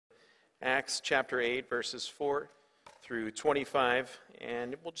Acts chapter 8, verses 4 through 25,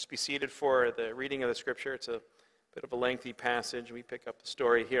 and we'll just be seated for the reading of the scripture. It's a bit of a lengthy passage. We pick up the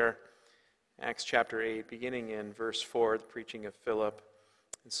story here, Acts chapter 8, beginning in verse 4, the preaching of Philip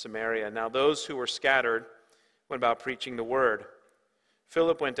in Samaria. Now those who were scattered went about preaching the word.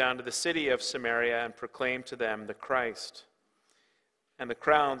 Philip went down to the city of Samaria and proclaimed to them the Christ. And the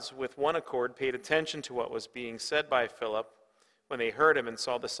crowds with one accord paid attention to what was being said by Philip when they heard him and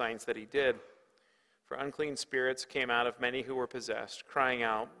saw the signs that he did. For unclean spirits came out of many who were possessed, crying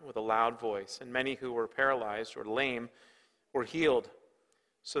out with a loud voice, and many who were paralyzed or lame were healed.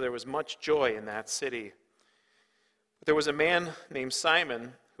 So there was much joy in that city. But there was a man named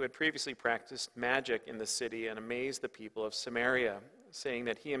Simon who had previously practiced magic in the city and amazed the people of Samaria, saying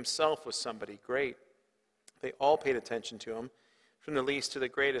that he himself was somebody great. They all paid attention to him, from the least to the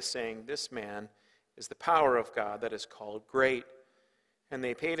greatest, saying, "This man is the power of God that is called great." And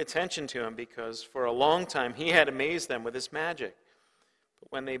they paid attention to him because for a long time he had amazed them with his magic.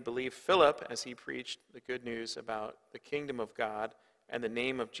 But when they believed Philip as he preached the good news about the kingdom of God and the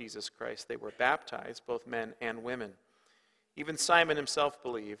name of Jesus Christ, they were baptized, both men and women. Even Simon himself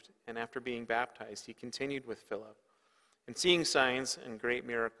believed, and after being baptized, he continued with Philip. And seeing signs and great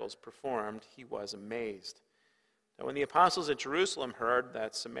miracles performed, he was amazed. Now when the apostles at Jerusalem heard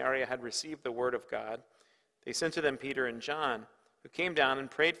that Samaria had received the word of God, they sent to them Peter and John, who came down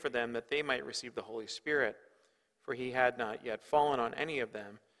and prayed for them that they might receive the Holy Spirit. For he had not yet fallen on any of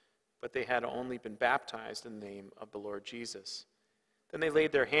them, but they had only been baptized in the name of the Lord Jesus. Then they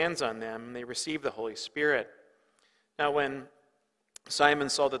laid their hands on them, and they received the Holy Spirit. Now when Simon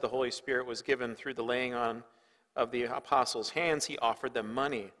saw that the Holy Spirit was given through the laying on of the apostles' hands, he offered them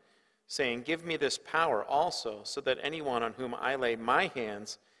money, saying, "Give me this power also, so that anyone on whom I lay my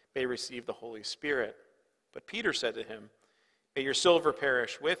hands may receive the Holy Spirit." But Peter said to him, "May your silver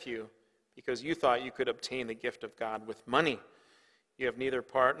perish with you, because you thought you could obtain the gift of God with money. You have neither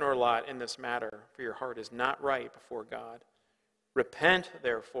part nor lot in this matter, for your heart is not right before God. Repent,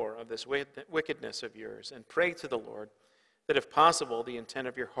 therefore, of this wickedness of yours, and pray to the Lord, that if possible, the intent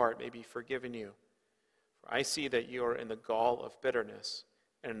of your heart may be forgiven you. For I see that you are in the gall of bitterness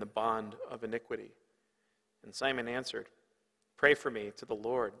and in the bond of iniquity." And Simon answered, "Pray for me to the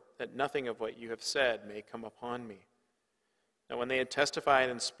Lord, that nothing of what you have said may come upon me." Now when they had testified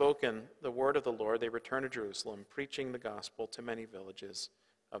and spoken the word of the Lord, they returned to Jerusalem, preaching the gospel to many villages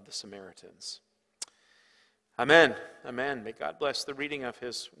of the Samaritans. Amen. Amen. May God bless the reading of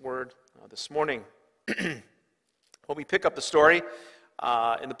his word this morning. Well, we pick up the story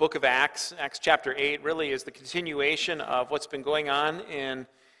in the book of Acts. Acts chapter 8 really is the continuation of what's been going on in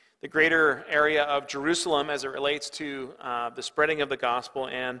the greater area of Jerusalem as it relates to the spreading of the gospel,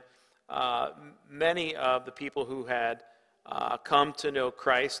 and many of the people who had come to know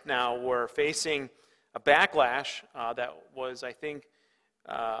Christ now were facing a backlash that was, I think,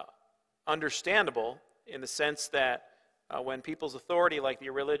 understandable in the sense that when people's authority, like the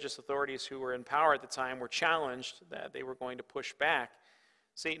religious authorities who were in power at the time, were challenged, that they were going to push back.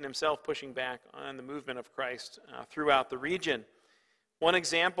 Satan himself pushing back on the movement of Christ throughout the region. One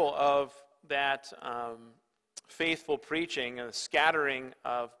example of that faithful preaching and the scattering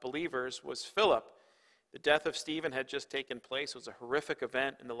of believers was Philip. The death of Stephen had just taken place. It was a horrific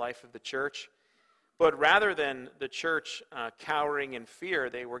event in the life of the church. But rather than the church cowering in fear,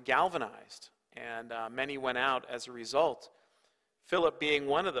 they were galvanized, and many went out as a result. Philip being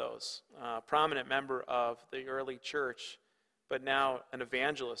one of those, prominent member of the early church, but now an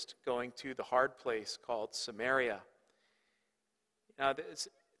evangelist going to the hard place called Samaria. Now, it's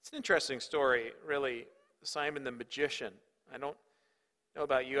an interesting story, really. Simon the magician. I don't know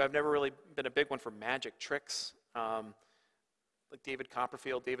about you. I've never really been a big one for magic tricks. Like David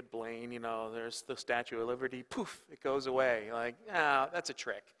Copperfield, David Blaine, there's the Statue of Liberty. Poof, it goes away. Like, that's a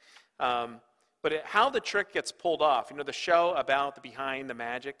trick. But how the trick gets pulled off, the show about the behind the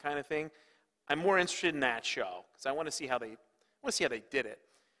magic kind of thing, I'm more interested in that show because I want to see how they did it.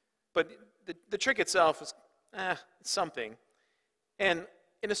 But the trick itself is something. And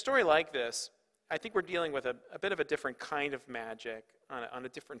in a story like this, I think we're dealing with a bit of a different kind of magic on a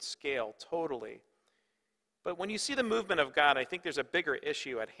different scale, totally. But when you see the movement of God, I think there's a bigger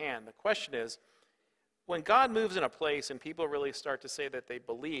issue at hand. The question is, when God moves in a place and people really start to say that they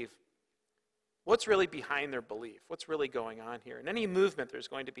believe, what's really behind their belief? What's really going on here? In any movement, there's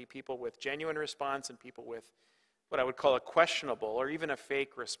going to be people with genuine response and people with what I would call a questionable or even a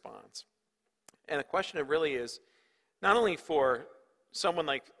fake response. And the question really is, not only for someone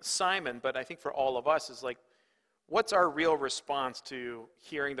like Simon, but I think for all of us, is like, what's our real response to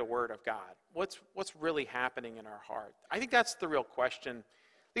hearing the word of God? What's really happening in our heart? I think that's the real question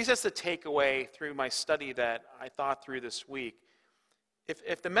least that's the takeaway through my study that I thought through this week.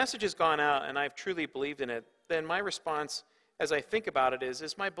 If the message has gone out and I've truly believed in it, then my response as I think about it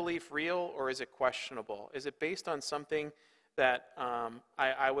is my belief real or is it questionable? Is it based on something that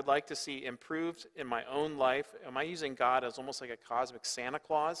I would like to see improved in my own life? Am I using God as almost like a cosmic Santa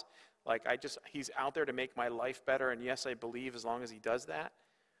Claus? Like he's out there to make my life better, and yes, I believe as long as he does that?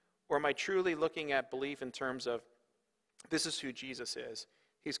 Or am I truly looking at belief in terms of, this is who Jesus is.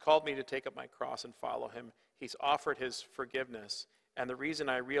 He's called me to take up my cross and follow him. He's offered his forgiveness. And the reason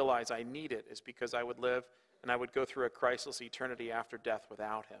I realize I need it is because I would live and I would go through a Christless eternity after death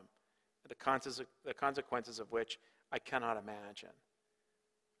without him. The consequences of which I cannot imagine.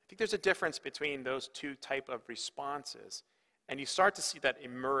 I think there's a difference between those two type of responses. And you start to see that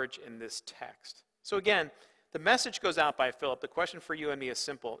emerge in this text. So again, the message goes out by Philip. The question for you and me is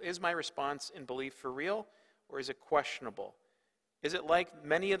simple. Is my response in belief for real, or is it questionable? Is it like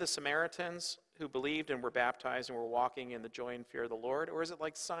many of the Samaritans who believed and were baptized and were walking in the joy and fear of the Lord? Or is it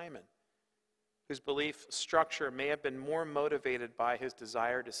like Simon, whose belief structure may have been more motivated by his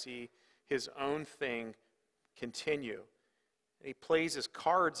desire to see his own thing continue? And he plays his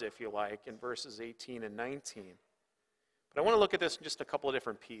cards, if you like, in verses 18 and 19. But I want to look at this in just a couple of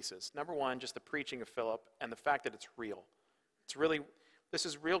different pieces. Number one, just the preaching of Philip and the fact that it's real. This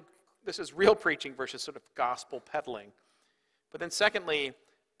is real preaching versus sort of gospel peddling. But then secondly,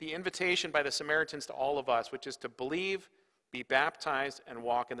 the invitation by the Samaritans to all of us, which is to believe, be baptized, and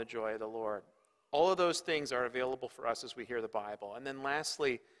walk in the joy of the Lord. All of those things are available for us as we hear the Bible. And then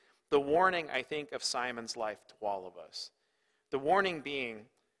lastly, the warning, I think, of Simon's life to all of us. The warning being,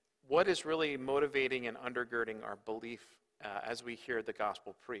 what is really motivating and undergirding our belief as we hear the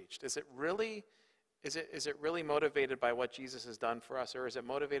gospel preached? Is it really motivated by what Jesus has done for us, or is it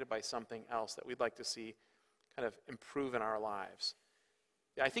motivated by something else that we'd like to see kind of improve in our lives?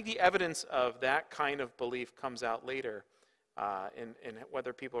 I think the evidence of that kind of belief comes out later in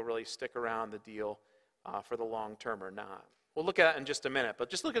whether people really stick around the deal for the long term or not. We'll look at that in just a minute, but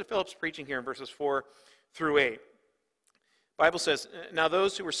just look at Philip's preaching here in verses 4 through 8. The Bible says, now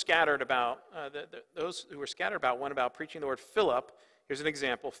those who were scattered about went about preaching the word. Philip, here's an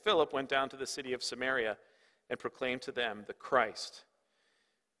example. Philip went down to the city of Samaria and proclaimed to them the Christ.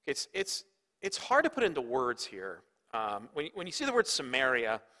 It's hard to put into words here. When you see the word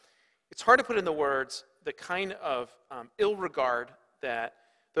Samaria, it's hard to put into words the kind of ill regard that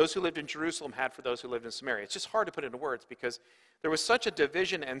those who lived in Jerusalem had for those who lived in Samaria. It's just hard to put into words because there was such a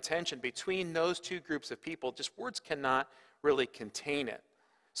division and tension between those two groups of people, just words cannot really contain it.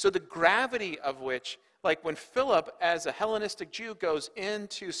 So the gravity of which, like when Philip, as a Hellenistic Jew, goes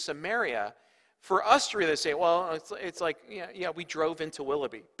into Samaria, for us to really say, well, it's like, yeah, we drove into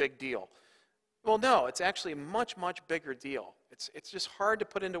Willoughby, big deal. Well, no, it's actually a much, much bigger deal. It's just hard to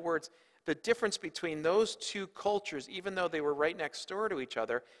put into words the difference between those two cultures, even though they were right next door to each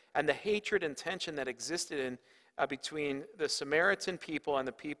other, and the hatred and tension that existed between the Samaritan people and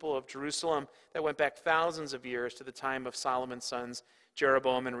the people of Jerusalem that went back thousands of years to the time of Solomon's sons,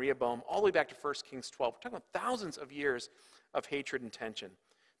 Jeroboam and Rehoboam, all the way back to 1 Kings 12. We're talking about thousands of years of hatred and tension.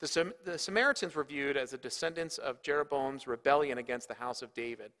 The Samaritans were viewed as the descendants of Jeroboam's rebellion against the house of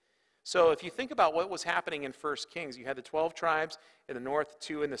David. So if you think about what was happening in 1 Kings, you had the 12 tribes in the north,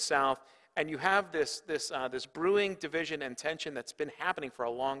 2 in the south, and you have this brewing division and tension that's been happening for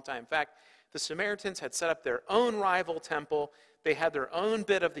a long time. In fact, the Samaritans had set up their own rival temple. They had their own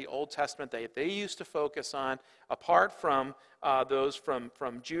bit of the Old Testament that they used to focus on, apart from those from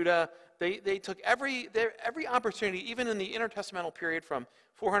Judah. They took every opportunity, even in the intertestamental period from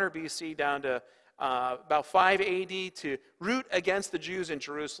 400 BC down to about 5 AD, to root against the Jews in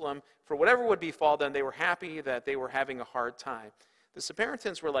Jerusalem. For whatever would befall them, they were happy that they were having a hard time. The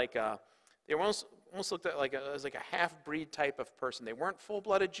Samaritans were like they were almost looked at as like a half-breed type of person. They weren't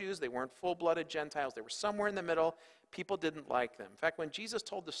full-blooded Jews. They weren't full-blooded Gentiles. They were somewhere in the middle. People didn't like them. In fact, when Jesus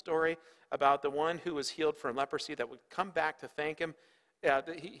told the story about the one who was healed from leprosy that would come back to thank him,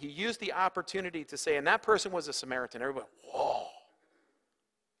 he used the opportunity to say, and that person was a Samaritan. Everybody went, whoa.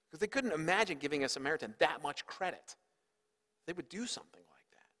 Because they couldn't imagine giving a Samaritan that much credit. They would do something like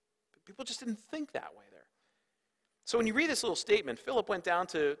that. But people just didn't think that way there. So when you read this little statement, Philip went down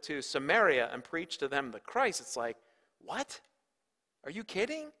to Samaria and preached to them the Christ. It's like, what? Are you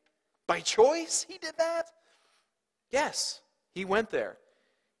kidding? By choice he did that? Yes, he went there.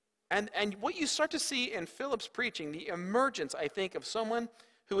 And what you start to see in Philip's preaching, the emergence, I think, of someone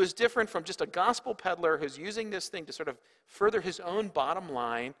who is different from just a gospel peddler who's using this thing to sort of further his own bottom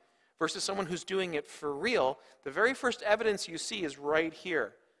line versus someone who's doing it for real. The very first evidence you see is right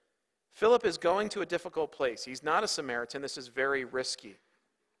here. Philip is going to a difficult place. He's not a Samaritan. This is very risky.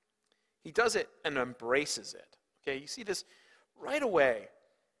 He does it and embraces it. Okay, you see this right away.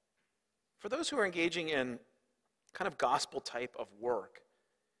 For those who are engaging in kind of gospel type of work,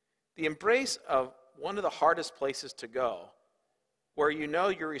 the embrace of one of the hardest places to go, where you know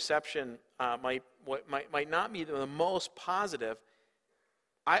your reception might not be the most positive,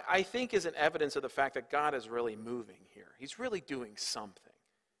 I think is an evidence of the fact that God is really moving here. He's really doing something.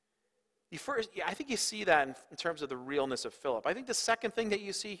 I think you see that in terms of the realness of Philip. I think the second thing that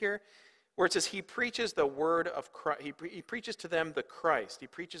you see here, where it says he preaches the word of Christ, he preaches to them the Christ. He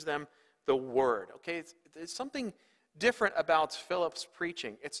preaches them the word. Okay, it's something different about Philip's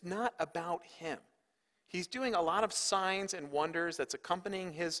preaching. It's not about him. He's doing a lot of signs and wonders that's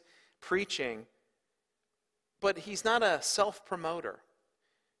accompanying his preaching, but he's not a self-promoter.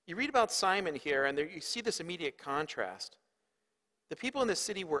 You read about Simon here, and you see this immediate contrast. The people in the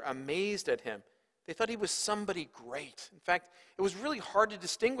city were amazed at him. They thought he was somebody great. In fact, it was really hard to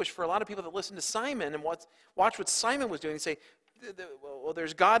distinguish for a lot of people that listened to Simon and watch what Simon was doing and say, well,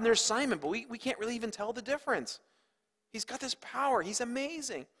 there's God and there's Simon, but we can't really even tell the difference. He's got this power. He's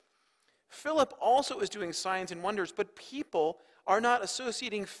amazing. Philip also is doing signs and wonders, but people are not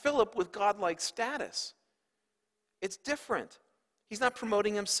associating Philip with godlike status. It's different. He's not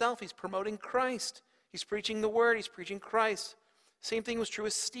promoting himself. He's promoting Christ. He's preaching the word. He's preaching Christ. Same thing was true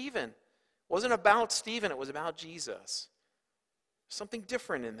with Stephen. It wasn't about Stephen. It was about Jesus. Something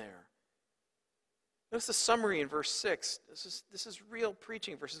different in there. Notice the summary in verse 6. This is real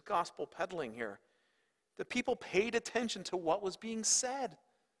preaching versus gospel peddling here. The people paid attention to what was being said.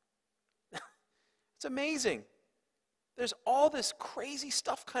 It's amazing. There's all this crazy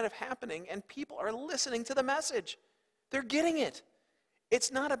stuff kind of happening, and people are listening to the message. They're getting it.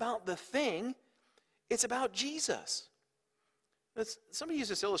 It's not about the thing. It's about Jesus. Somebody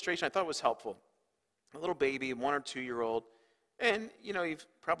used this illustration I thought was helpful. A little baby, 1 or 2 year old, and you've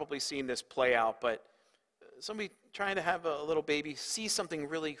probably seen this play out, but somebody trying to have a little baby see something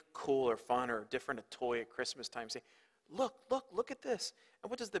really cool or fun or different, a toy at Christmas time, say, look at this. And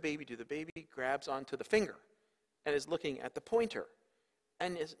what does the baby do? The baby grabs onto the finger and is looking at the pointer.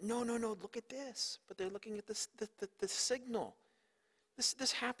 And is, no, look at this. But they're looking at this, the signal.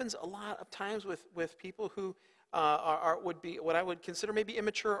 This happens a lot of times with people who would be what I would consider maybe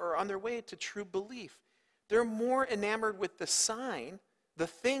immature or on their way to true belief. They're more enamored with the sign, the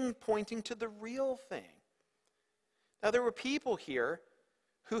thing pointing to the real thing. Now, there were people here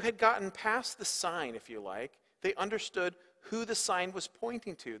who had gotten past the sign, if you like. They understood who the sign was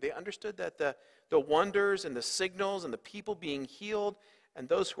pointing to. They understood that the wonders and the signals and the people being healed and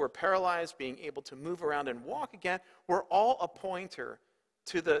those who were paralyzed being able to move around and walk again were all a pointer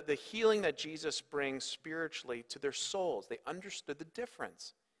to the healing that Jesus brings spiritually to their souls. They understood the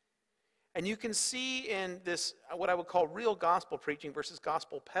difference. And you can see in this, what I would call real gospel preaching versus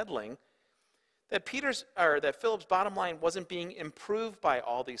gospel peddling, that Philip's bottom line wasn't being improved by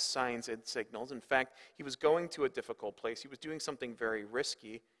all these signs and signals. In fact, he was going to a difficult place. He was doing something very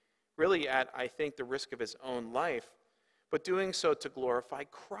risky, really at, I think, the risk of his own life, but doing so to glorify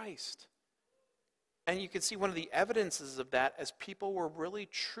Christ. And you can see one of the evidences of that as people were really,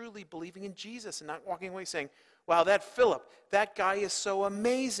 truly believing in Jesus and not walking away saying, wow, that Philip, that guy is so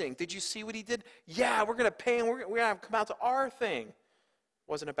amazing. Did you see what he did? Yeah, we're going to pay him. We're going to have him come out to our thing. It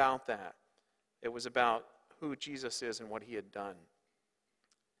wasn't about that. It was about who Jesus is and what he had done.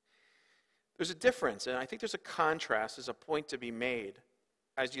 There's a difference, and I think there's a contrast, there's a point to be made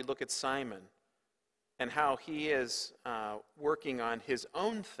as you look at Simon and how he is working on his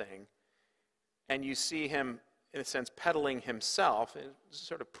own thing, and you see him, in a sense, peddling himself,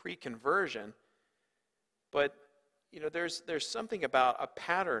 sort of pre-conversion. But, there's something about a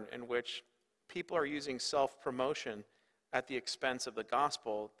pattern in which people are using self-promotion at the expense of the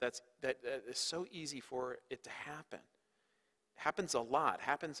gospel that is so easy for it to happen. It happens a lot. It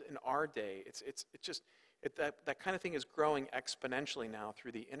happens in our day. That kind of thing is growing exponentially now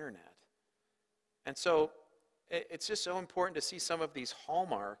through the internet. And so it's just so important to see some of these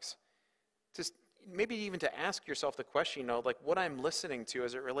hallmarks, to maybe even to ask yourself the question, like what I'm listening to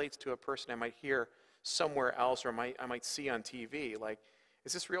as it relates to a person I might hear somewhere else or I might see on TV. Like,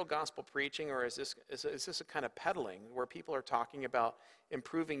 is this real gospel preaching, or is this a kind of peddling where people are talking about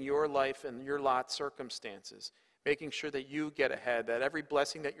improving your life and your lot circumstances, making sure that you get ahead, that every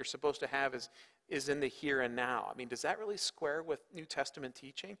blessing that you're supposed to have is in the here and now? I mean, does that really square with New Testament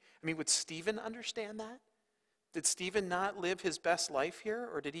teaching? I mean, would Stephen understand that? Did Stephen not live his best life here,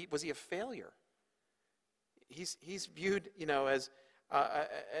 or was he a failure? He's viewed,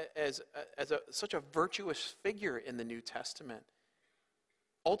 as such a virtuous figure in the New Testament,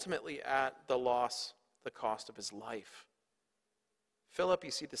 ultimately at the cost of his life. Philip,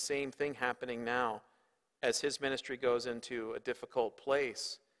 you see the same thing happening now as his ministry goes into a difficult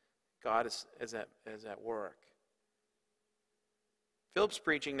place. God is at work. Philip's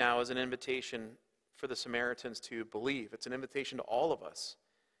preaching now is an invitation for the Samaritans to believe. It's an invitation to all of us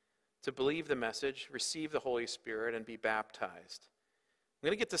to believe the message, receive the Holy Spirit, and be baptized. I'm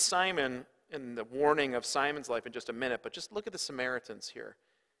going to get to Simon and the warning of Simon's life in just a minute, but just look at the Samaritans here.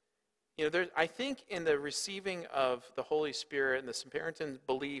 I think in the receiving of the Holy Spirit and the Samaritan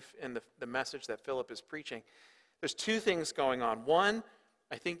belief in the message that Philip is preaching, there's two things going on. One,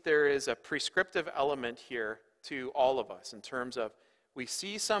 I think there is a prescriptive element here to all of us in terms of we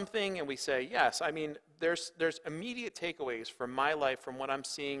see something and we say, yes, there's immediate takeaways from my life, from what I'm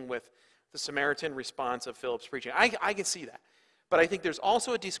seeing with the Samaritan response of Philip's preaching. I can see that. But I think there's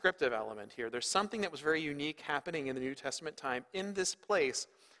also a descriptive element here. There's something that was very unique happening in the New Testament time in this place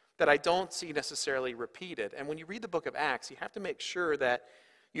that I don't see necessarily repeated. And when you read the book of Acts, you have to make sure that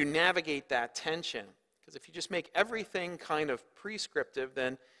you navigate that tension. Because if you just make everything kind of prescriptive,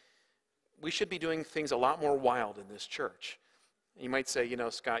 then we should be doing things a lot more wild in this church. You might say,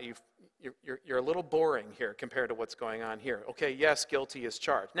 Scott, you're a little boring here compared to what's going on here. Okay, yes, guilty is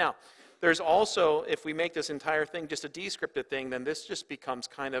charged. Now, there's also, if we make this entire thing just a descriptive thing, then this just becomes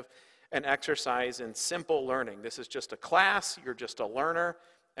kind of an exercise in simple learning. This is just a class, you're just a learner,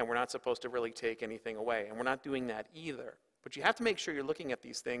 and we're not supposed to really take anything away. And we're not doing that either. But you have to make sure you're looking at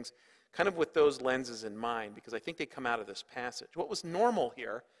these things kind of with those lenses in mind, because I think they come out of this passage. What was normal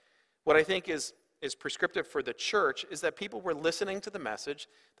here, what I think is prescriptive for the church, is that people were listening to the message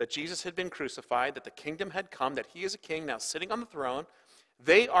that Jesus had been crucified, that the kingdom had come, that he is a king now sitting on the throne.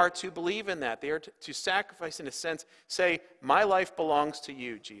 They are to believe in that. They are to sacrifice, in a sense, say, my life belongs to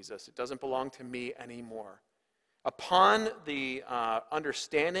you, Jesus. It doesn't belong to me anymore. Upon the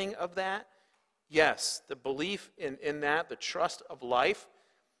understanding of that, yes, the belief in that, the trust of life,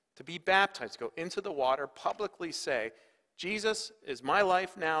 to be baptized, go into the water, publicly say, Jesus is my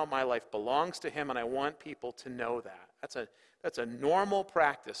life now, my life belongs to him, and I want people to know that. That's a normal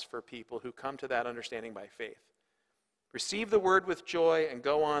practice for people who come to that understanding by faith. Receive the word with joy and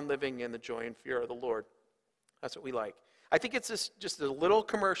go on living in the joy and fear of the Lord. That's what we like. I think it's just a little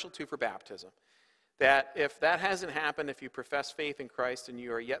commercial too for baptism. That if that hasn't happened, if you profess faith in Christ and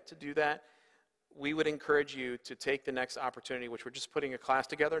you are yet to do that, we would encourage you to take the next opportunity, which we're just putting a class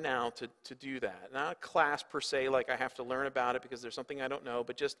together now to do that. Not a class per se, like I have to learn about it because there's something I don't know,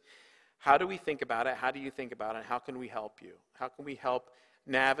 but just how do we think about it? How do you think about it? How can we help you? How can we help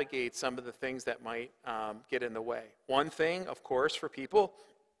navigate some of the things that might get in the way? One thing, of course, for people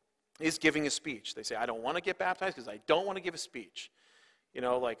is giving a speech. They say, I don't want to get baptized because I don't want to give a speech.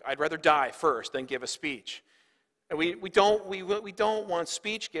 I'd rather die first than give a speech. And we don't want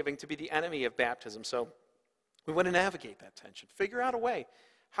speech giving to be the enemy of baptism. So we want to navigate that tension. Figure out a way.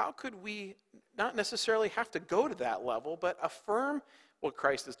 How could we not necessarily have to go to that level, but affirm what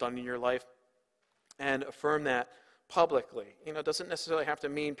Christ has done in your life and affirm that publicly? It doesn't necessarily have to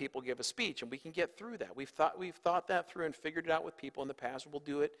mean people give a speech, and we can get through that. We've thought that through and figured it out with people in the past. We'll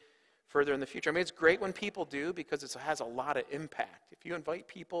do it further in the future. It's great when people do because it has a lot of impact. If you invite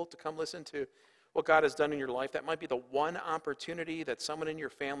people to come listen to what God has done in your life, that might be the one opportunity that someone in your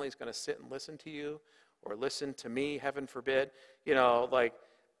family is going to sit and listen to you or listen to me, heaven forbid.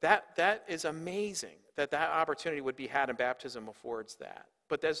 That is amazing that opportunity would be had, and baptism affords that.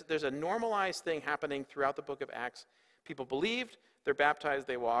 But there's a normalized thing happening throughout the book of Acts. People believed, they're baptized,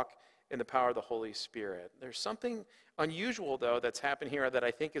 they walk in the power of the Holy Spirit. There's something unusual, though, that's happened here that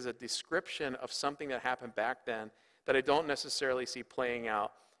I think is a description of something that happened back then that I don't necessarily see playing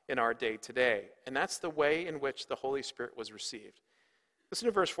out in our day today. And that's the way in which the Holy Spirit was received. Listen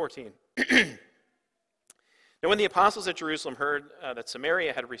to verse 14. Now when the apostles at Jerusalem heard that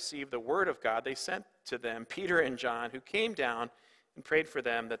Samaria had received the word of God, they sent to them Peter and John, who came down and prayed for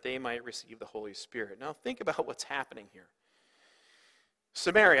them that they might receive the Holy Spirit. Now think about what's happening here.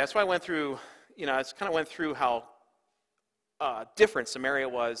 Samaria, that's why I went through, how different Samaria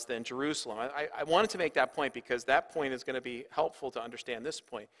was than Jerusalem. I wanted to make that point because that point is going to be helpful to understand this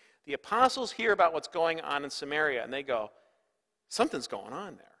point. The apostles hear about what's going on in Samaria, and they go, something's going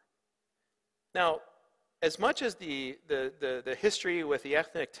on there. Now, as much as the history with the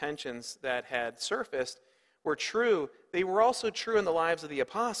ethnic tensions that had surfaced were true, they were also true in the lives of the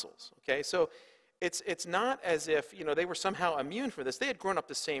apostles. Okay, so it's not as if they were somehow immune from this. They had grown up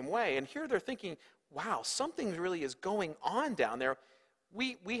the same way, and here they're thinking, wow, something really is going on down there.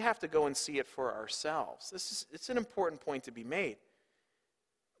 We have to go and see it for ourselves. It's an important point to be made.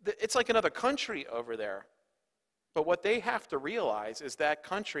 It's like another country over there. But what they have to realize is that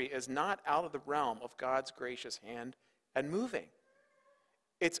country is not out of the realm of God's gracious hand and moving.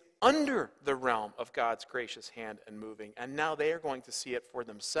 It's under the realm of God's gracious hand and moving, and now they are going to see it for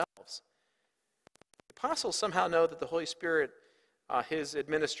themselves. The apostles somehow know that the Holy Spirit, his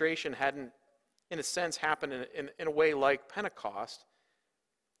administration hadn't, in a sense, happened in a way like Pentecost.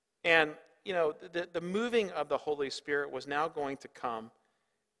 And, the moving of the Holy Spirit was now going to come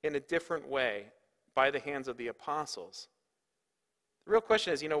in a different way by the hands of the apostles. The real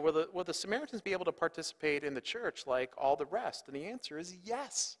question is, will the Samaritans be able to participate in the church like all the rest? And the answer is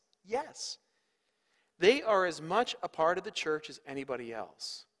yes. Yes. They are as much a part of the church as anybody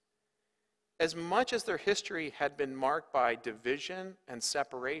else. As much as their history had been marked by division and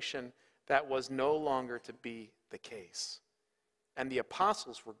separation, that was no longer to be the case. And the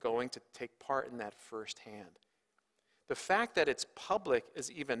apostles were going to take part in that firsthand. The fact that it's public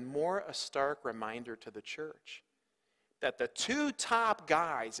is even more a stark reminder to the church that the two top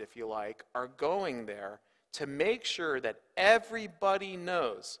guys, if you like, are going there to make sure that everybody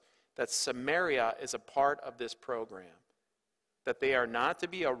knows that Samaria is a part of this program. That they are not to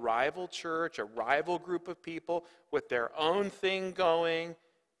be a rival church, a rival group of people with their own thing going,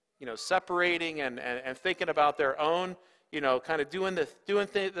 separating and thinking about their own, kind of doing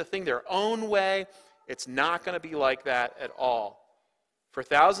the thing their own way. It's not going to be like that at all. For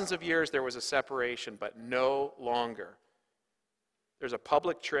thousands of years there was a separation, but no longer. There's a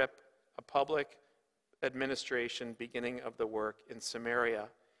public trip, a public administration beginning of the work in Samaria.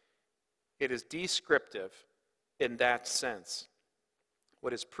 It is descriptive in that sense.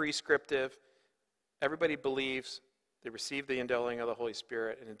 What is prescriptive? Everybody believes, they receive the indwelling of the Holy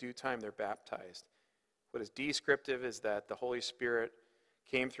Spirit, and in due time they're baptized. What is descriptive is that the Holy Spirit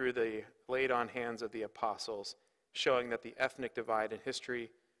came through the laid-on hands of the apostles, showing that the ethnic divide in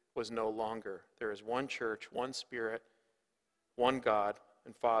history was no longer. There is one church, one Spirit, one God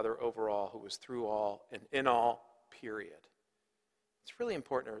and Father over all, who is through all and in all, period. It's really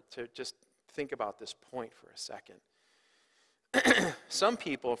important to just think about this point for a second. Some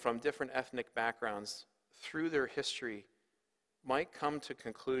people from different ethnic backgrounds, through their history, might come to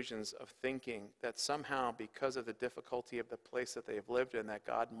conclusions of thinking that somehow, because of the difficulty of the place that they have lived in, that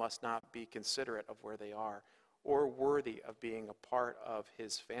God must not be considerate of where they are or worthy of being a part of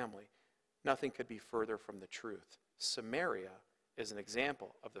his family. Nothing could be further from the truth. Samaria is an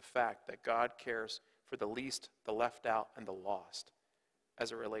example of the fact that God cares for the least, the left out, and the lost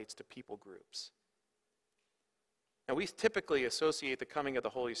as it relates to people groups. Now, we typically associate the coming of the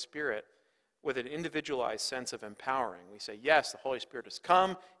Holy Spirit with an individualized sense of empowering. We say, yes, the Holy Spirit has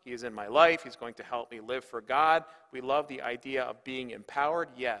come. He is in my life. He's going to help me live for God. We love the idea of being empowered,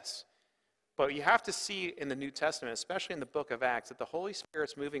 yes. But you have to see in the New Testament, especially in the book of Acts, that the Holy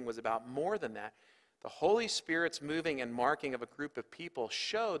Spirit's moving was about more than that. The Holy Spirit's moving and marking of a group of people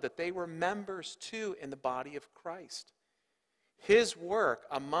showed that they were members too in the body of Christ. His work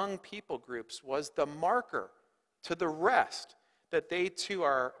among people groups was the marker to the rest that they too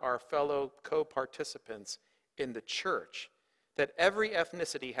are our fellow co-participants in the church, that every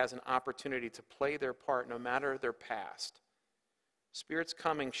ethnicity has an opportunity to play their part no matter their past. Spirit's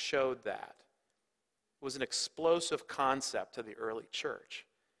coming showed that. It was an explosive concept to the early church.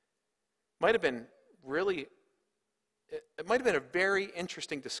 It might have been a very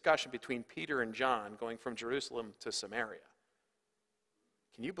interesting discussion between Peter and John going from Jerusalem to Samaria.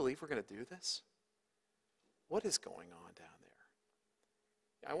 Can you believe we're going to do this? What is going on down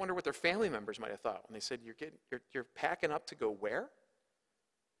there? I wonder what their family members might have thought when they said, you're packing up to go where?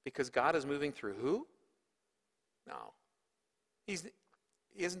 Because God is moving through who? No. He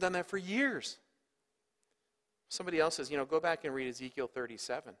hasn't done that for years. Somebody else says, go back and read Ezekiel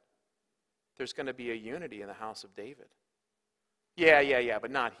 37. There's going to be a unity in the house of David. Yeah,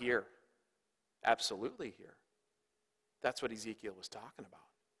 but not here. Absolutely here. That's what Ezekiel was talking about.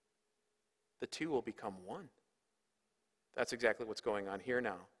 The two will become one. That's exactly what's going on here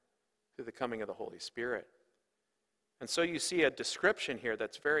now through the coming of the Holy Spirit. And so you see a description here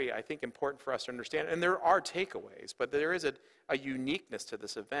that's very, I think, important for us to understand. And there are takeaways, but there is a uniqueness to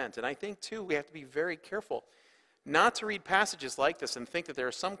this event. And I think, too, we have to be very careful not to read passages like this and think that there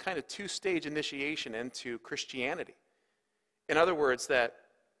is some kind of two-stage initiation into Christianity. In other words, that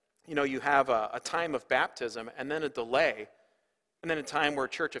you have a time of baptism and then a delay, and then a time where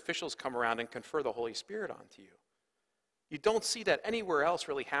church officials come around and confer the Holy Spirit onto you. You don't see that anywhere else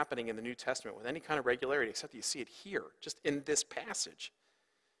really happening in the New Testament with any kind of regularity, except you see it here, just in this passage,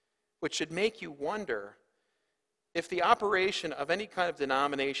 which should make you wonder if the operation of any kind of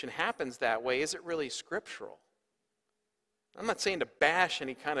denomination happens that way, is it really scriptural? I'm not saying to bash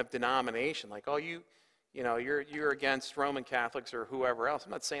any kind of denomination, like, oh, you're against Roman Catholics or whoever else.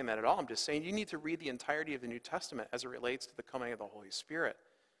 I'm not saying that at all. I'm just saying you need to read the entirety of the New Testament as it relates to the coming of the Holy Spirit.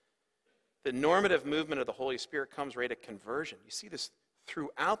 the normative movement of the Holy Spirit comes right at conversion. You see this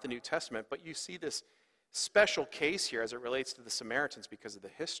throughout the New Testament, but you see this special case here as it relates to the Samaritans because of the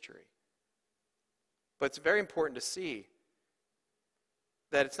history. But it's very important to see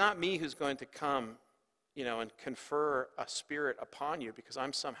that it's not me who's going to come, and confer a spirit upon you because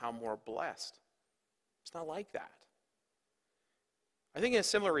I'm somehow more blessed. It's not like that. I think in a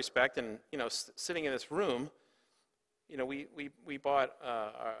similar respect, and sitting in this room, we bought,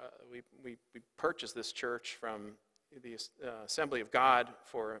 we purchased this church from the Assembly of God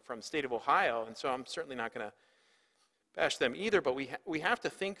from the state of Ohio, and so I'm certainly not going to bash them either, but we have to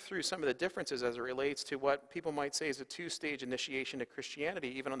think through some of the differences as it relates to what people might say is a two-stage initiation to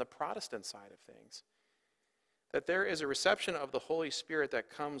Christianity, even on the Protestant side of things. That there is a reception of the Holy Spirit that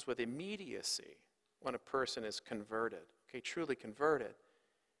comes with immediacy when a person is converted, truly converted.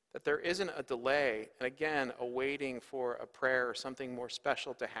 That there isn't a delay, and again, a waiting for a prayer or something more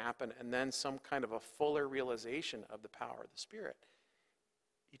special to happen, and then some kind of a fuller realization of the power of the Spirit.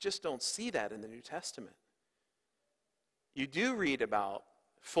 You just don't see that in the New Testament. You do read about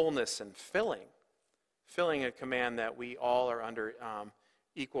fullness and filling a command that we all are under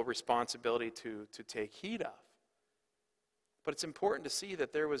equal responsibility to take heed of. But it's important to see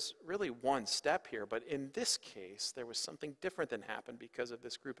that there was really one step here, but in this case, there was something different than happened because of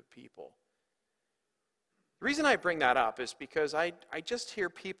this group of people. The reason I bring that up is because I just hear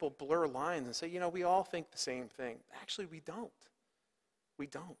people blur lines and say, we all think the same thing. Actually, we don't. We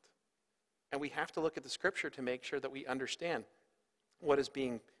don't. And we have to look at the Scripture to make sure that we understand what is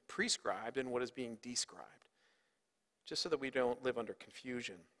being prescribed and what is being described, just so that we don't live under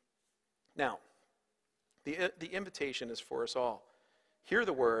confusion. Now, the invitation is for us all. Hear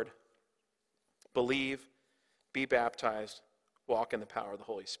the word, believe, be baptized, walk in the power of the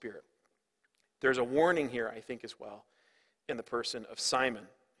Holy Spirit. There's a warning here, I think, as well, in the person of Simon.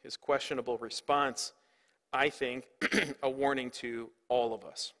 His questionable response, I think, a warning to all of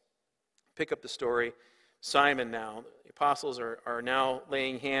us. Pick up the story. Simon now, the apostles are now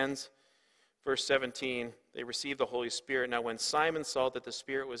laying hands. Verse 17, they received the Holy Spirit. Now when Simon saw that the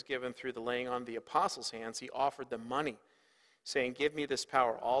Spirit was given through the laying on the apostles' hands, he offered them money, saying, "Give me this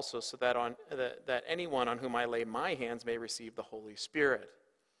power also, so that anyone on whom I lay my hands may receive the Holy Spirit."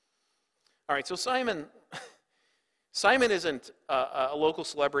 All right, so Simon isn't a local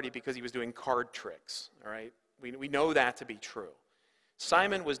celebrity because he was doing card tricks, all right? We know that to be true.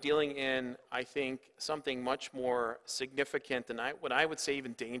 Simon was dealing in, I think, something much more significant and what I would say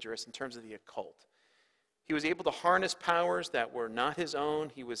even dangerous in terms of the occult. He was able to harness powers that were not his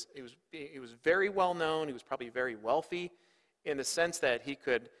own. He was very well known. He was probably very wealthy in the sense that he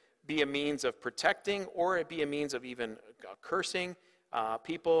could be a means of protecting or it be a means of even cursing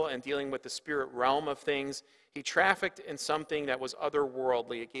people and dealing with the spirit realm of things. He trafficked in something that was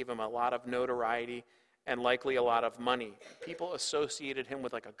otherworldly. It gave him a lot of notoriety and likely a lot of money. People associated him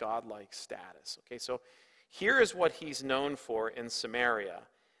with like a godlike status. Okay, so here is what he's known for in Samaria.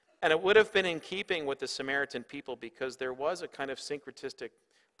 And it would have been in keeping with the Samaritan people because there was a kind of syncretistic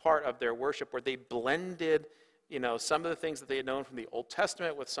part of their worship where they blended, some of the things that they had known from the Old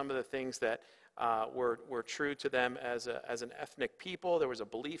Testament with some of the things that were true to them as an ethnic people. There was a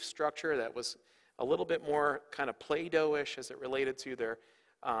belief structure that was a little bit more kind of Play-Doh-ish as it related to their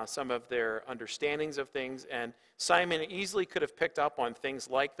some of their understandings of things, and Simon easily could have picked up on things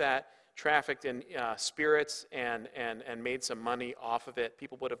like that, trafficked in spirits, and made some money off of it.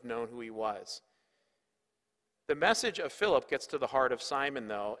 People would have known who he was. The message of Philip gets to the heart of Simon,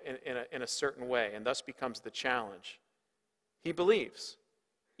 though, in a certain way, and thus becomes the challenge. He believes.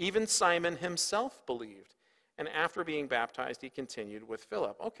 Even Simon himself believed, and after being baptized, he continued with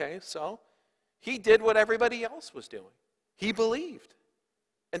Philip. Okay, so he did what everybody else was doing. He believed.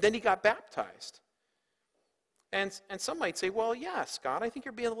 And then he got baptized. And some might say, well, yeah, Scott, I think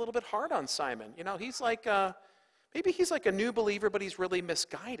you're being a little bit hard on Simon. He's like, maybe he's like a new believer, but he's really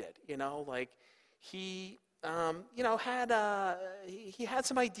misguided. Like he, he had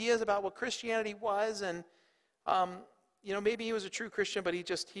some ideas about what Christianity was, and, maybe he was a true Christian, but he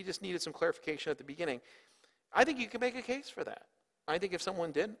just needed some clarification at the beginning. I think you can make a case for that. I think if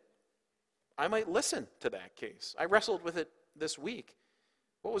someone did, I might listen to that case. I wrestled with it this week.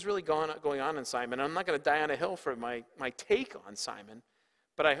 What was really going on in Simon? I'm not going to die on a hill for my take on Simon,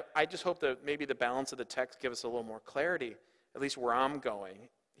 but I just hope that maybe the balance of the text gives us a little more clarity, at least where I'm going.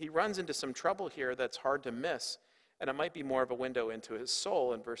 He runs into some trouble here that's hard to miss, and it might be more of a window into his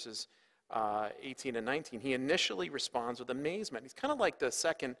soul in verses 18 and 19. He initially responds with amazement. He's kind of like the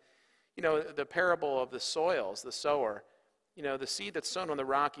second, the parable of the soils, the sower. The seed that's sown on the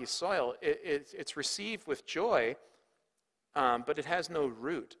rocky soil, it's received with joy, but it has no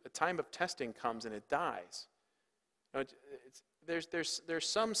root. A time of testing comes and it dies. There's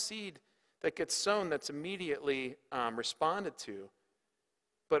some seed that gets sown that's immediately responded to,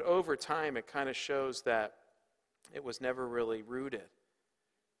 but over time it kind of shows that it was never really rooted.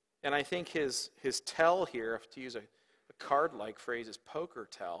 And I think his tell here, to use a card-like phrase, is poker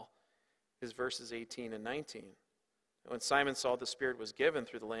tell, is verses 18 and 19. When Simon saw the Spirit was given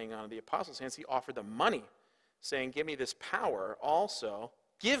through the laying on of the apostles' hands, he offered them money, saying, give me this power also,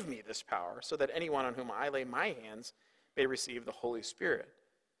 give me this power, so that anyone on whom I lay my hands may receive the Holy Spirit.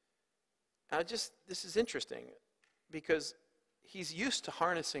 Now this is interesting, because he's used to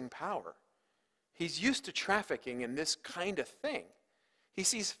harnessing power. He's used to trafficking in this kind of thing. He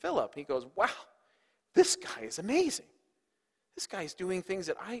sees Philip, he goes, wow, this guy is amazing. This guy's doing things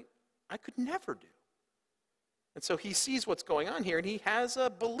that I could never do. And so he sees what's going on here, and he has a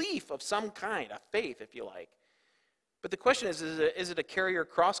belief of some kind, a faith, if you like. But the question is it a carrier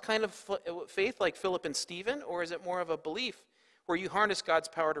cross kind of faith like Philip and Stephen, or is it more of a belief where you harness God's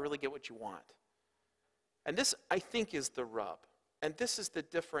power to really get what you want? And this, I think, is the rub. And this is the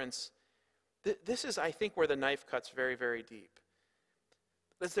difference. This is, I think, where the knife cuts very, very deep.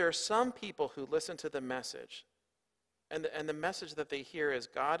 Because there are some people who listen to the message, and the message that they hear is,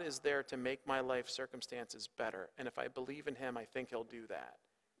 God is there to make my life circumstances better. And if I believe in him, I think he'll do that.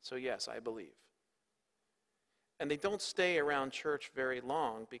 So yes, I believe. And they don't stay around church very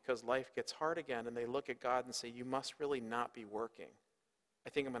long because life gets hard again, and they look at God and say, you must really not be working.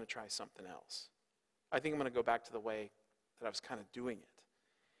 I think I'm going to try something else. I think I'm going to go back to the way that I was kind of doing it.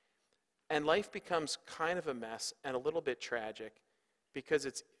 And life becomes kind of a mess and a little bit tragic, because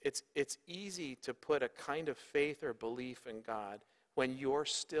it's easy to put a kind of faith or belief in God when you're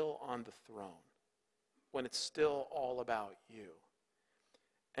still on the throne, when it's still all about you.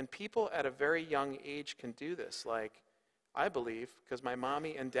 And people at a very young age can do this, like, I believe because my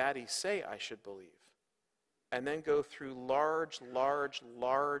mommy and daddy say I should believe, and then go through large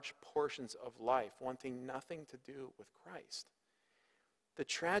portions of life wanting nothing to do with Christ. The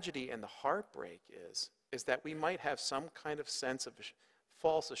tragedy and the heartbreak is that we might have some kind of sense of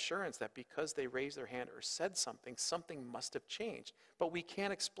false assurance that because they raised their hand or said something, something must have changed. But we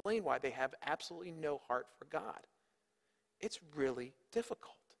can't explain why they have absolutely no heart for God. It's really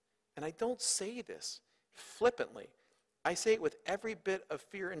difficult. And I don't say this flippantly. I say it with every bit of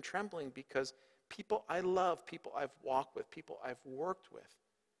fear and trembling, because people I love, people I've walked with, people I've worked with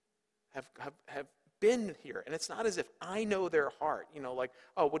have been here. And it's not as if I know their heart. You know, like,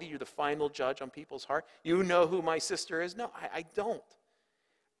 oh, what are you, the final judge on people's heart? You know who my sister is? No, I don't.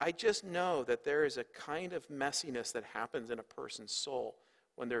 I just know that there is a kind of messiness that happens in a person's soul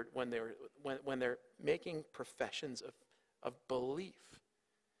when they're making professions of belief.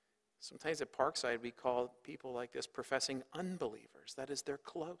 Sometimes at Parkside we call people like this professing unbelievers. That is, they're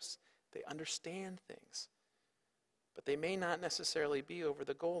close. They understand things. But they may not necessarily be over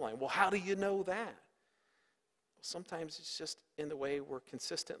the goal line. Well, how do you know that? Well, sometimes it's just in the way we're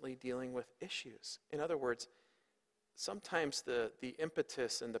consistently dealing with issues. In other words, sometimes the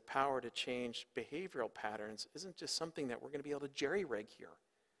impetus and the power to change behavioral patterns isn't just something that we're going to be able to jerry-rig here.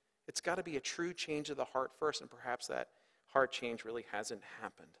 It's got to be a true change of the heart first, and perhaps that heart change really hasn't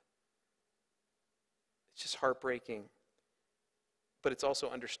happened. It's just heartbreaking. But it's also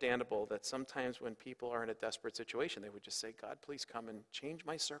understandable that sometimes when people are in a desperate situation, they would just say, God, please come and change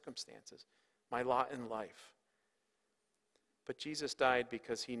my circumstances, my lot in life. But Jesus died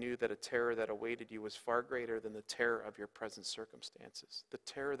because he knew that a terror that awaited you was far greater than the terror of your present circumstances. The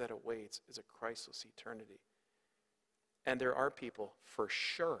terror that awaits is a Christless eternity. And there are people, for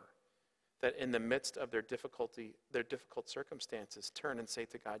sure, that in the midst of their difficult circumstances turn and say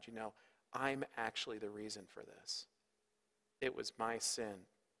to God, you know, I'm actually the reason for this. It was my sin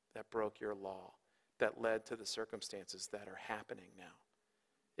that broke your law, that led to the circumstances that are happening now.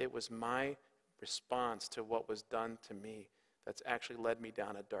 It was my response to what was done to me that's actually led me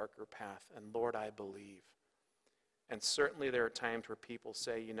down a darker path. And Lord, I believe. And certainly there are times where people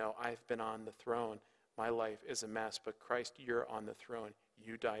say, you know, I've been on the throne. My life is a mess, but Christ, you're on the throne.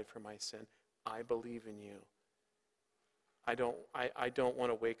 You died for my sin. I believe in you. I don't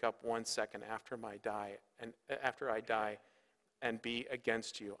want to wake up 1 second after I die and be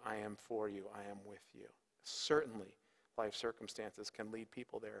against you. I am for you. I am with you. Certainly, life circumstances can lead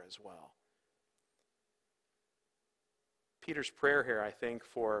people there as well. Peter's prayer here, I think,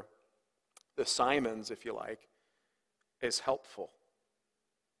 for the Simons, if you like, is helpful.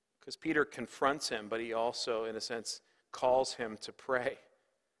 Because Peter confronts him, but he also, in a sense, calls him to pray.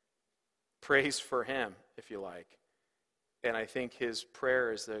 Prays for him, if you like. And I think his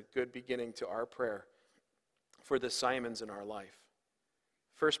prayer is a good beginning to our prayer. for the Simons in our life.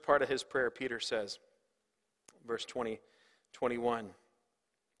 First part of his prayer, Peter says, verse 20, 21,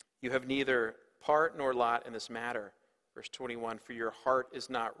 you have neither part nor lot in this matter. Verse 21, for your heart is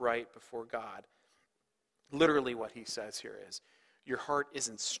not right before God. Literally what he says here is, your heart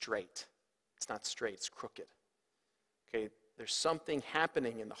isn't straight. It's not straight, it's crooked. Okay, there's something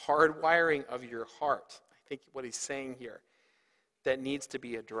happening in the hard wiring of your heart. I think what he's saying here, that needs to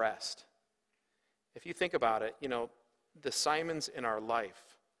be addressed. If you think about it, the Simons in our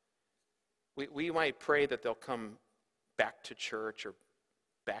life, we might pray that they'll come back to church or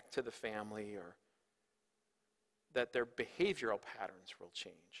back to the family, or that their behavioral patterns will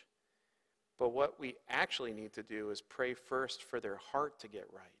change. But what we actually need to do is pray first for their heart to get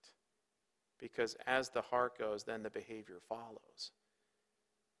right. Because as the heart goes, then the behavior follows.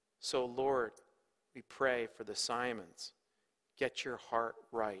 So Lord, we pray for the Simons. Get your heart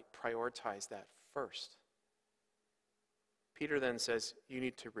right. Prioritize that first. Peter then says, you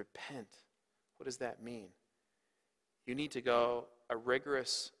need to repent. What does that mean? You need to go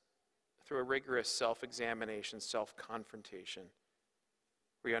through a rigorous self-examination, self-confrontation,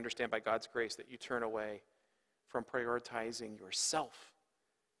 where you understand by God's grace that you turn away from prioritizing yourself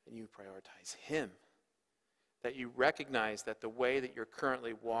and you prioritize Him. That you recognize that the way that you're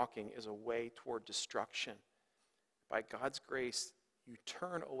currently walking is a way toward destruction. By God's grace, you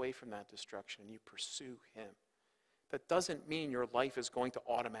turn away from that destruction and you pursue Him. That doesn't mean your life is going to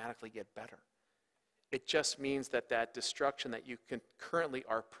automatically get better. It just means that that destruction that you currently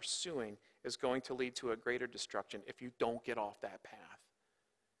are pursuing is going to lead to a greater destruction if you don't get off that path.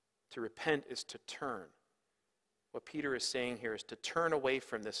 To repent is to turn. What Peter is saying here is to turn away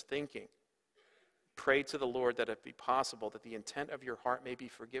from this thinking. Pray to the Lord that it be possible that the intent of your heart may be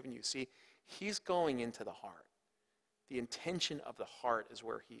forgiven you. See, He's going into the heart. The intention of the heart is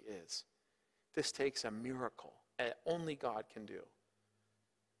where He is. This takes a miracle that only God can do.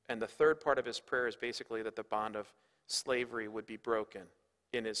 And the third part of his prayer is basically that the bond of slavery would be broken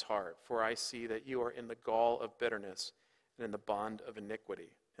in his heart. For I see that you are in the gall of bitterness and in the bond of iniquity.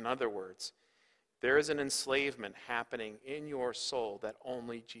 In other words, there is an enslavement happening in your soul that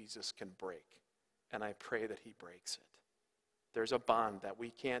only Jesus can break. And I pray that He breaks it. There's a bond that we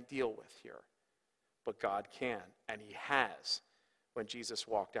can't deal with here, but God can, and He has when Jesus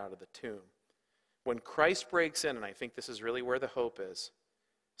walked out of the tomb. When Christ breaks in, and I think this is really where the hope is,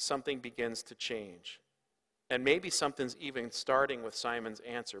 something begins to change. And maybe something's even starting with Simon's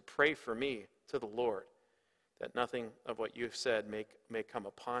answer, pray for me to the Lord, that nothing of what you've said may come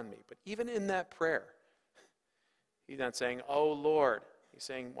upon me. But even in that prayer, he's not saying, oh Lord. He's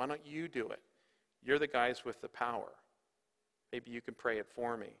saying, why don't you do it? You're the guys with the power. Maybe you can pray it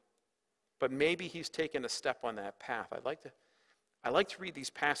for me. But maybe he's taken a step on that path. I like to read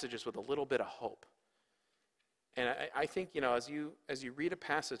these passages with a little bit of hope. And I think, as you read a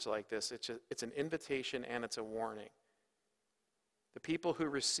passage like this, it's an invitation and it's a warning. The people who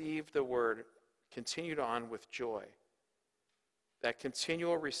received the word continued on with joy. That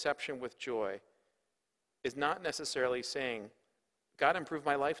continual reception with joy is not necessarily saying, God improved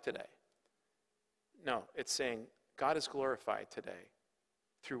my life today. No, it's saying, God is glorified today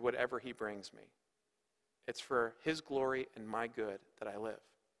through whatever He brings me. It's for His glory and my good that I live.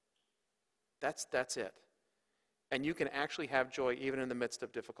 That's it. And you can actually have joy even in the midst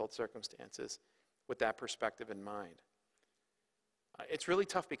of difficult circumstances with that perspective in mind. It's really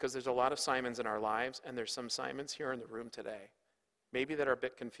tough because there's a lot of Simons in our lives, and there's some Simons here in the room today, maybe that are a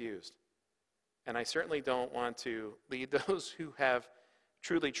bit confused. And I certainly don't want to lead those who have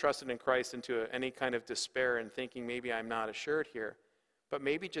truly trusted in Christ into any kind of despair and thinking maybe I'm not assured here, but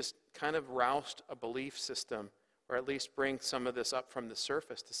maybe just kind of roust a belief system, or at least bring some of this up from the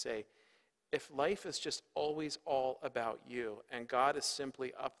surface to say, if life is just always all about you and God is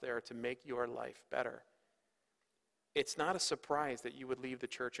simply up there to make your life better, it's not a surprise that you would leave the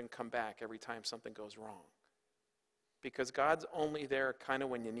church and come back every time something goes wrong. Because God's only there kind of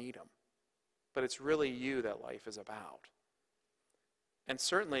when you need Him. But it's really you that life is about. And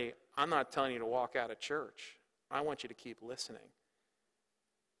certainly, I'm not telling you to walk out of church. I want you to keep listening.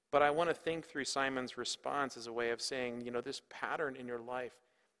 But I want to think through Simon's response as a way of saying, this pattern in your life,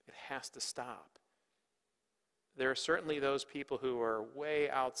 it has to stop. There are certainly those people who are way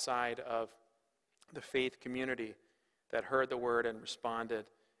outside of the faith community that heard the word and responded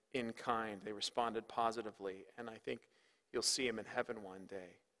in kind. They responded positively, and I think you'll see them in heaven one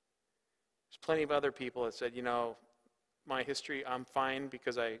day. There's plenty of other people that said, my history, I'm fine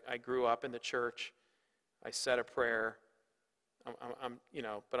because I grew up in the church. I said a prayer.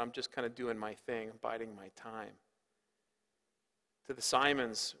 But I'm just kind of doing my thing, biding my time. To the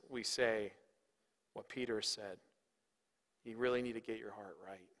Simons, we say, what Peter said. You really need to get your heart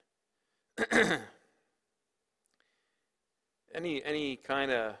right. Any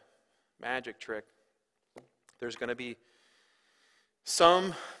kind of magic trick, there's going to be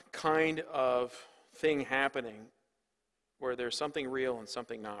some kind of thing happening where there's something real and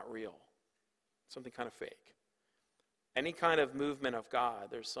something not real, something kind of fake. Any kind of movement of God,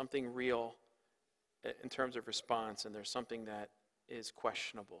 there's something real in terms of response, and there's something that is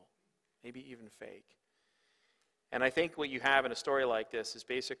questionable, maybe even fake. And I think what you have in a story like this is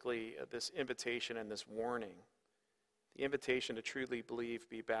basically this invitation and this warning. The invitation to truly believe,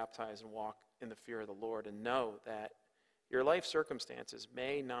 be baptized, and walk in the fear of the Lord, and know that your life circumstances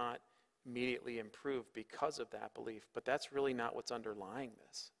may not immediately improve because of that belief, but that's really not what's underlying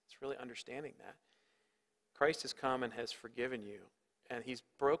this. It's really understanding that Christ has come and has forgiven you, and he's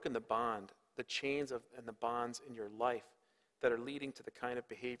broken the bond, the chains and the bonds in your life that are leading to the kind of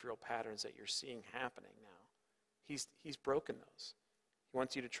behavioral patterns that you're seeing happening now. He's broken those. He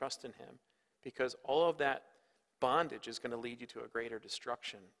wants you to trust in him, because all of that bondage is going to lead you to a greater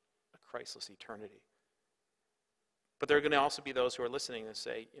destruction, a Christless eternity. But there are going to also be those who are listening and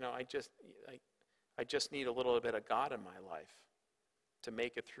say, I just need a little bit of God in my life to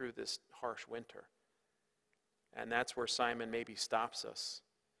make it through this harsh winter. And that's where Simon maybe stops us.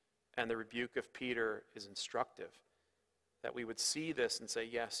 And the rebuke of Peter is instructive, that we would see this and say,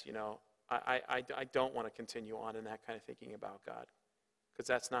 yes, I don't want to continue on in that kind of thinking about God, because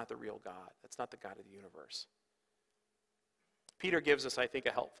that's not the real God. That's not the God of the universe. Peter gives us, I think,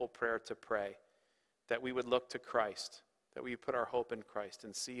 a helpful prayer to pray, that we would look to Christ, that we put our hope in Christ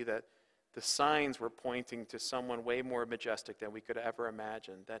and see that the signs were pointing to someone way more majestic than we could ever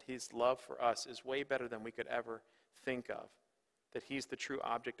imagine, that his love for us is way better than we could ever think of, that he's the true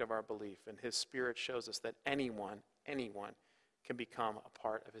object of our belief, and his Spirit shows us that anyone can become a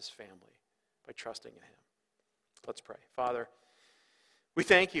part of his family by trusting in him. Let's pray. Father, we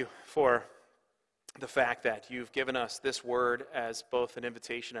thank you for the fact that you've given us this word as both an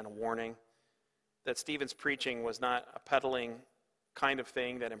invitation and a warning, that Stephen's preaching was not a peddling kind of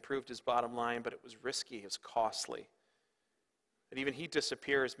thing that improved his bottom line, but it was risky, it was costly. And even he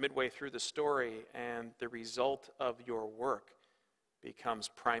disappears midway through the story, and the result of your work becomes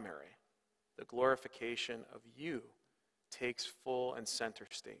primary. The glorification of you takes full and center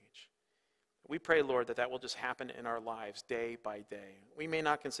stage. We pray, Lord, that will just happen in our lives day by day. We may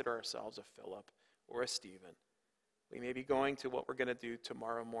not consider ourselves a Philip or a Stephen. We may be going to what we're going to do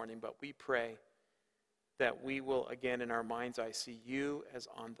tomorrow morning, but we pray that we will, again, in our mind's eye, see you as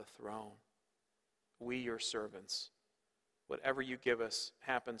on the throne. We, your servants. Whatever you give us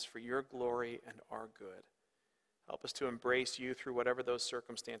happens for your glory and our good. Help us to embrace you through whatever those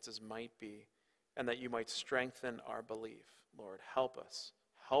circumstances might be, and that you might strengthen our belief. Lord, help us.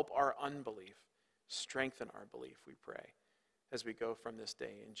 Help our unbelief. Strengthen our belief, we pray, as we go from this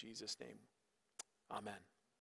day. In Jesus' name, amen.